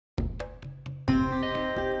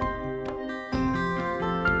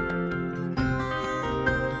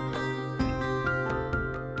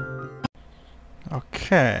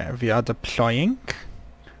Okay, we are deploying.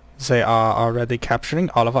 They are already capturing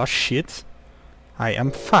all of our shit. I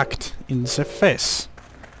am fucked in the face.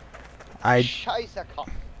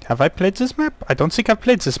 Have I played this map? I don't think I've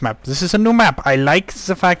played this map. This is a new map. I like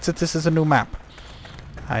the fact that this is a new map.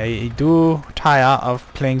 I do tire of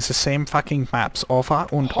playing the same fucking maps over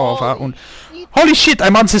and over and... Holy shit,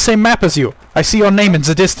 I'm on the same map as you! I see your name in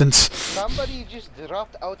the distance. Somebody just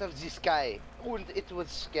dropped out of the sky and it was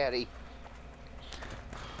scary.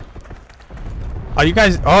 Are you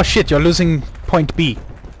guys... Oh shit, you're losing point B.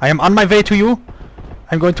 I am on my way to you.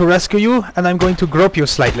 I'm going to rescue you and I'm going to grope you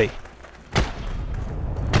slightly.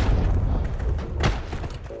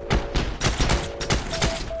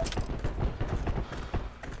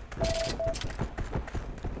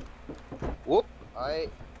 Whoop, I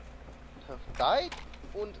have died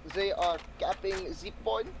and they are capping the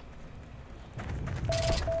point.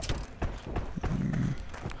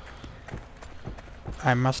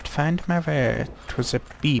 I must find my way to the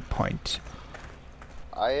B point.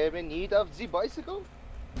 I am in need of the bicycle.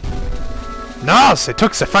 No, they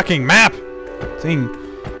took the fucking map! Thing.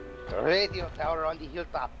 The radio tower on the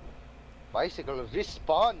hilltop. Bicycle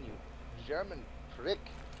respawn, you German prick.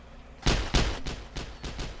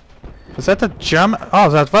 Was that a German? Oh,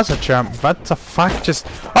 that was a German. What the fuck just...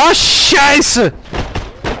 Oh, Scheiße!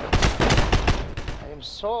 I am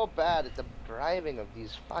so bad at the driving of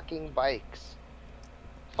these fucking bikes.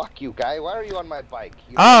 Fuck you, guy. Why are you on my bike?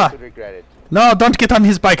 You could regret it. No, don't get on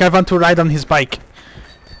his bike. I want to ride on his bike.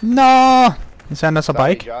 No! Is that a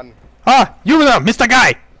bike? John. Ah! You there, Mr.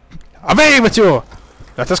 Guy! Away with you!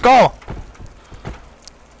 Let us go!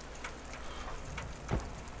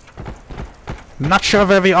 Not sure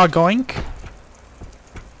where we are going.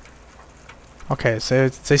 Okay, so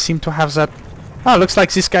they seem to have that... Oh, looks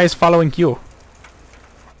like this guy is following you.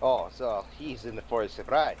 Oh, so he's in for a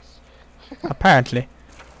surprise. Apparently.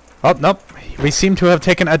 Oh, nope. We seem to have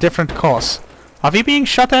taken a different course. Are we being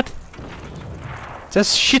shot at?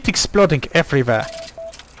 There's shit exploding everywhere.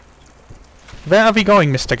 Where are we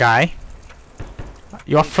going, Mr. Guy?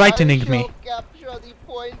 You are frightening me. I shall capture the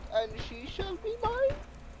point and she shall be mine.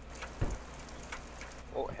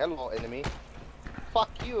 Oh, hello, enemy.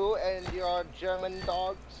 Fuck you and your German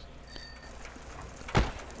dogs.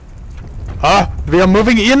 Ah, we are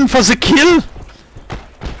moving in for the kill.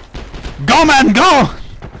 Go, man, go!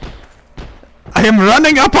 I am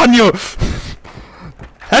running up on you.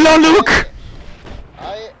 Hello, Luke.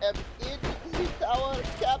 I am in the tower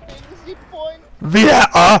capping the point. We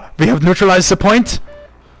have neutralized the point.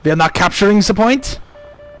 We are now capturing the point.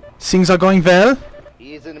 Things are going well.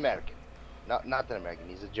 He is an American. Not an American,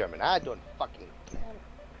 he's a German. I don't fucking care.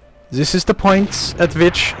 This is the point at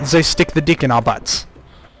which they stick the dick in our butts.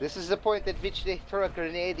 This is the point at which they throw a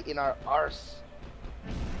grenade in our arse.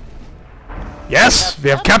 Yes, we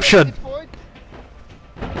have captured.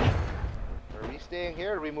 Are we staying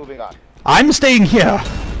here or are we moving on? I'm staying here.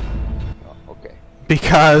 Oh, okay.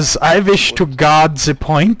 Because I wish to guard the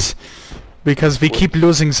point. Because we keep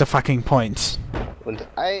losing the fucking point. And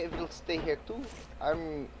I will stay here too.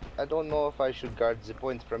 I don't know if I should guard the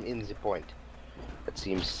point from in the point. That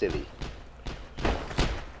seems silly.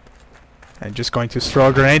 I'm just going to throw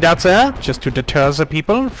a grenade out there, just to deter the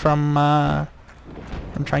people from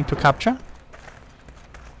trying to capture.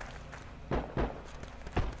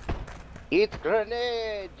 Eat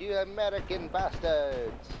grenade, you American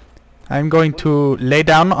bastards! I'm going to lay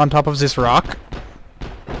down on top of this rock.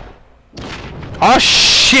 Oh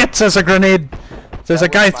shit! There's a grenade! There's a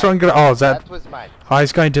guy throwing grenade. Oh, that was mine. I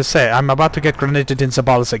was going to say, I'm about to get grenaded in the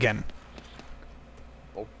balls again.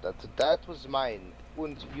 Oh, that was mine.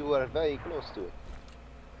 And you were very close to it.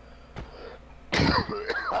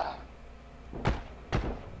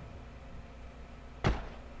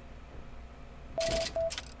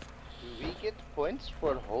 Do we get points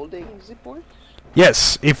for holding the point?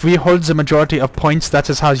 Yes, if we hold the majority of points, that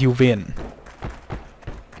is how you win.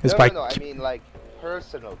 No, I mean like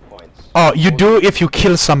personal points. Oh, you do if you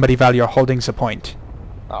kill somebody while you're holding the point.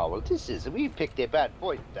 Oh, well we picked a bad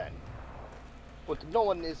point then. But no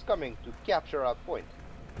one is coming to capture our point.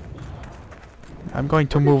 I'm going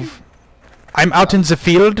to move... I'm out in the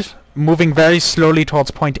field, moving very slowly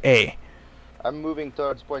towards point A. I'm moving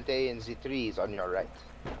towards point A in the trees on your right.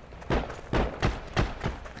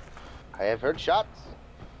 I have heard shots.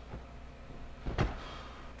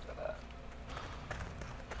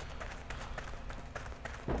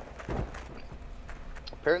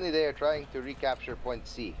 Apparently they are trying to recapture point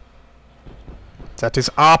C. That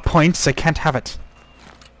is our point, they can't have it.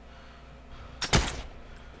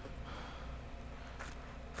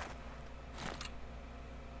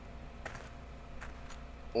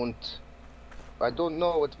 And I don't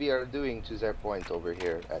know what we are doing to their point over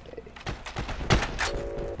here at A.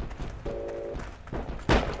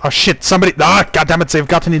 Oh shit, somebody... Ah, goddammit, they've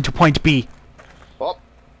gotten into point B. Oh,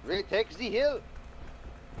 retake the hill.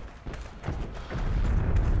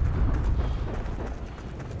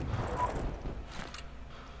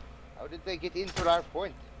 How did they get into our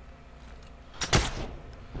point?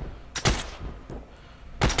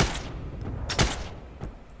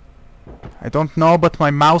 I don't know, but my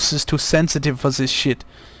mouse is too sensitive for this shit.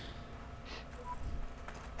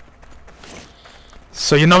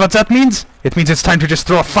 So you know what that means? It means it's time to just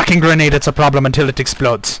throw a fucking grenade at the problem until it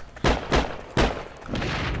explodes.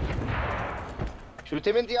 Shoot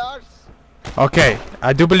him in the arse. Okay,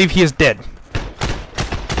 I do believe he is dead.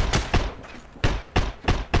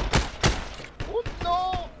 Oh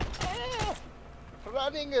no! Ah!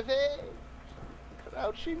 Running away.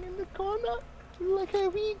 Crouching in the corner like a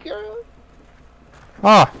wee girl.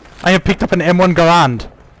 Oh, I have picked up an M1 Garand,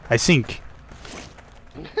 I think.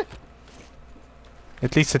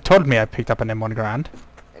 At least it told me I picked up an M1 Garand.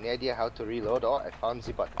 Any idea how to reload? Oh, I found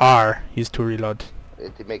the button. R is to reload.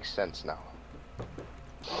 It makes sense now.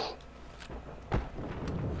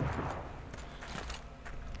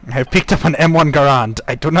 I have picked up an M1 Garand.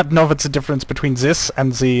 I do not know what's the difference between this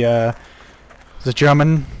and the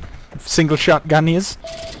German single shot gun is.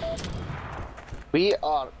 We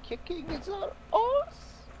are kicking their arse.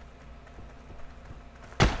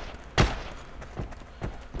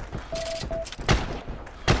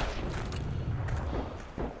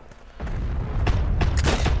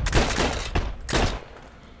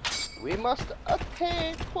 We must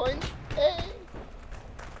attain point A.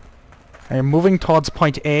 I am moving towards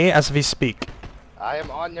point A as we speak. I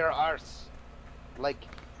am on your arse. Like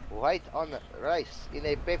white on rice in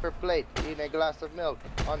a paper plate in a glass of milk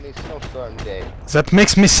on a snowstorm day. That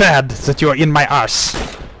makes me sad that you are in my arse.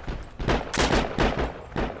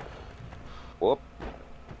 Whoop.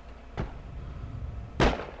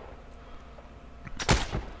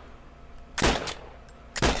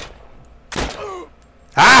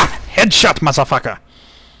 Ah! Headshot, motherfucker!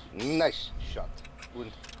 Nice shot.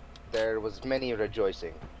 And there was many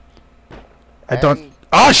rejoicing. I don't...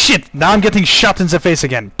 Oh shit! Now I'm getting shot in the face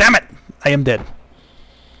again. Damn it! I am dead.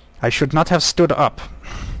 I should not have stood up.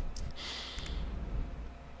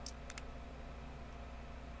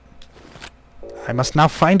 I must now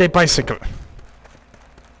find a bicycle.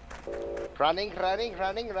 Running.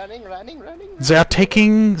 They are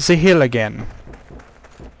taking the hill again.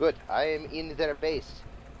 Good. I am in their base.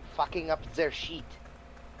 Fucking up their sheet.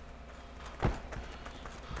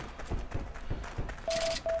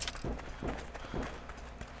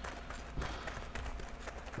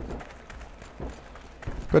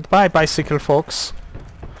 Goodbye, bicycle folks.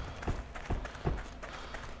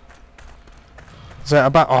 They're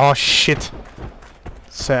about... Oh shit.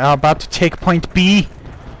 They are about to take point B.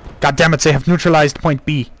 God damn it, they have neutralized point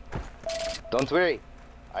B. Don't worry.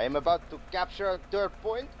 I am about to capture their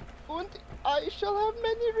point, and I shall have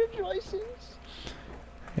many rejoicings.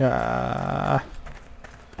 Yeah.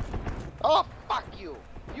 Oh, fuck you!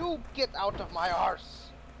 You get out of my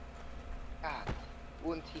arse! God,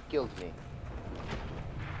 and he killed me.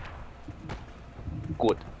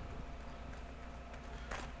 Good.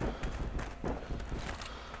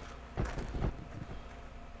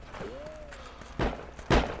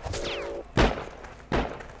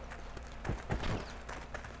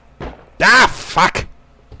 Ah, fuck!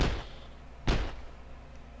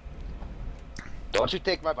 Don't you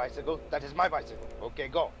take my bicycle. That is my bicycle. Okay,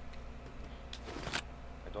 go.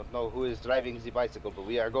 I don't know who is driving the bicycle, but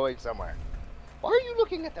we are going somewhere. Why are you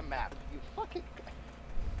looking at the map? You fucking...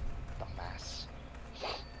 dumbass.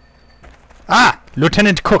 Ah!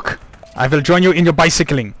 Lieutenant Cook! I will join you in your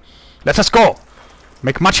bicycling. Let us go!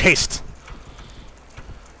 Make much haste!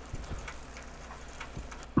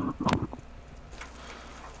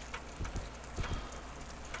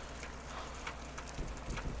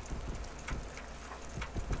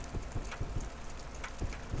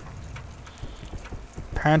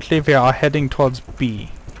 Apparently we are heading towards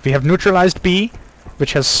B. We have neutralized B,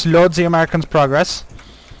 which has slowed the Americans' progress.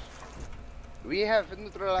 We have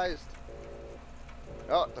neutralized...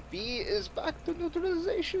 Oh, the B is back to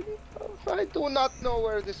neutralization. I do not know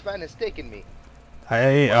where this man has taken me.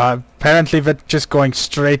 Apparently we're just going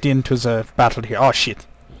straight into the battle here. Oh shit.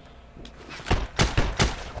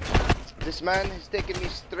 This man has taken me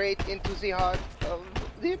straight into the heart of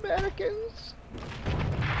the Americans.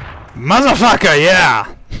 Motherfucker,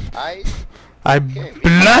 yeah! I Okay.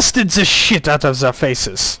 blasted the shit out of their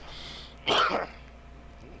faces.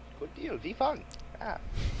 Good deal, be fun. Ah.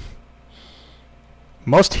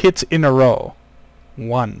 Most hits in a row.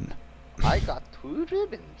 1. I got 2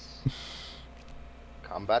 ribbons.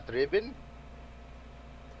 Combat ribbon.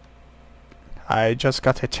 I just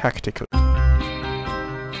got a tactical